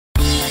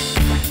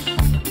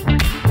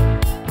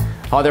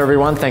Hi there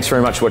everyone, thanks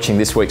very much for watching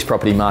this week's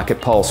Property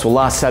Market Pulse. Well,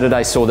 last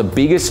Saturday saw the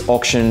biggest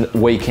auction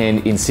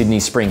weekend in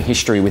Sydney spring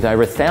history with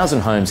over 1,000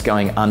 homes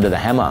going under the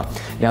hammer.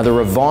 Now the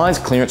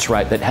revised clearance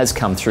rate that has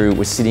come through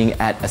was sitting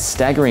at a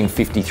staggering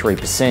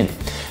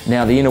 53%.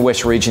 Now the Inner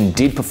West region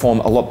did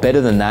perform a lot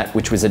better than that,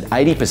 which was at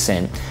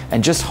 80%,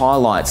 and just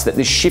highlights that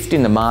this shift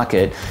in the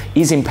market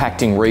is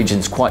impacting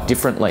regions quite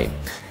differently.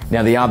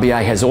 Now the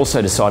RBA has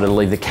also decided to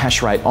leave the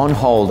cash rate on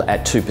hold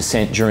at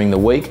 2% during the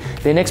week.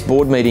 Their next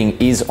board meeting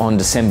is on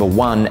December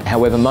 1.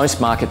 However,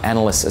 most market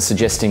analysts are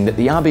suggesting that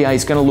the RBA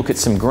is going to look at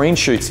some green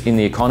shoots in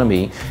the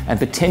economy and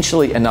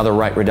potentially another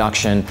rate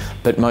reduction,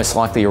 but most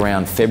likely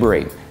around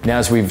February. Now,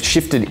 as we've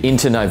shifted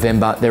into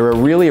November, there are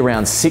really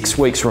around 6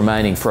 weeks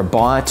remaining for a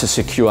buyer to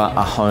secure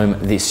a home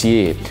this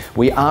year.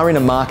 We are in a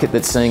market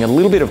that's seeing a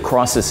little bit of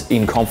crisis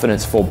in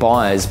confidence for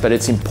buyers, but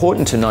it's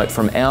important to note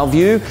from our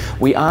view,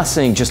 we are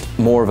seeing just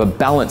more of a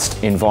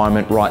balanced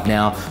environment right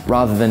now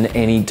rather than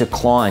any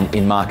decline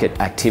in market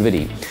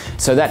activity.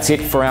 So that's it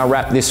for our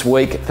wrap this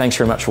week. Thanks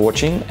very much for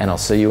watching, and I'll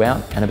see you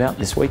out and about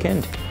this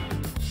weekend.